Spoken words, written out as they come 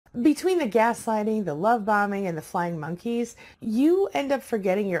Between the gaslighting, the love bombing, and the flying monkeys, you end up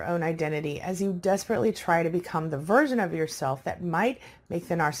forgetting your own identity as you desperately try to become the version of yourself that might make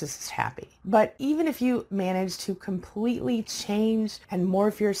the narcissist happy. But even if you manage to completely change and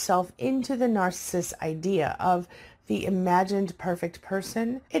morph yourself into the narcissist's idea of the imagined perfect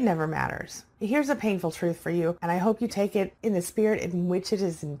person, it never matters. Here's a painful truth for you, and I hope you take it in the spirit in which it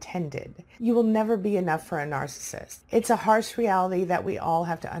is intended. You will never be enough for a narcissist. It's a harsh reality that we all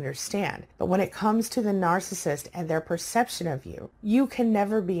have to understand. But when it comes to the narcissist and their perception of you, you can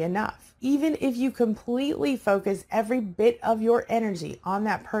never be enough. Even if you completely focus every bit of your energy on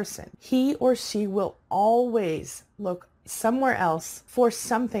that person, he or she will always look somewhere else for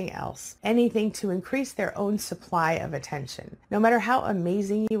something else, anything to increase their own supply of attention. No matter how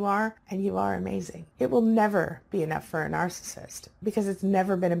amazing you are, and you are amazing, it will never be enough for a narcissist because it's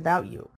never been about you.